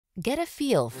Get a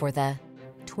feel for the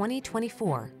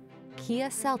 2024 Kia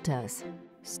Seltos.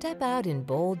 Step out in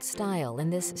bold style in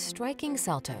this striking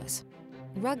Seltos.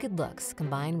 Rugged looks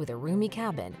combined with a roomy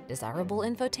cabin, desirable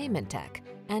infotainment tech,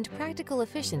 and practical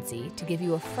efficiency to give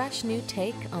you a fresh new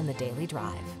take on the daily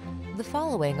drive. The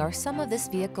following are some of this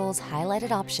vehicle's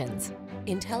highlighted options: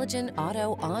 intelligent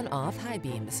auto on-off high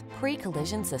beams,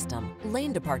 pre-collision system,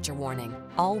 lane departure warning,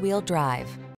 all-wheel drive,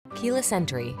 keyless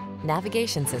entry,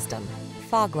 navigation system,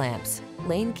 fog lamps,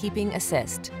 lane keeping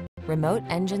assist, remote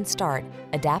engine start,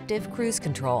 adaptive cruise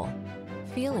control.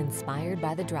 Feel inspired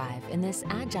by the drive in this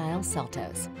agile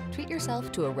Seltos. Treat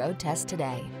yourself to a road test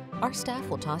today. Our staff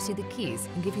will toss you the keys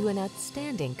and give you an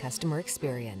outstanding customer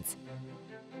experience.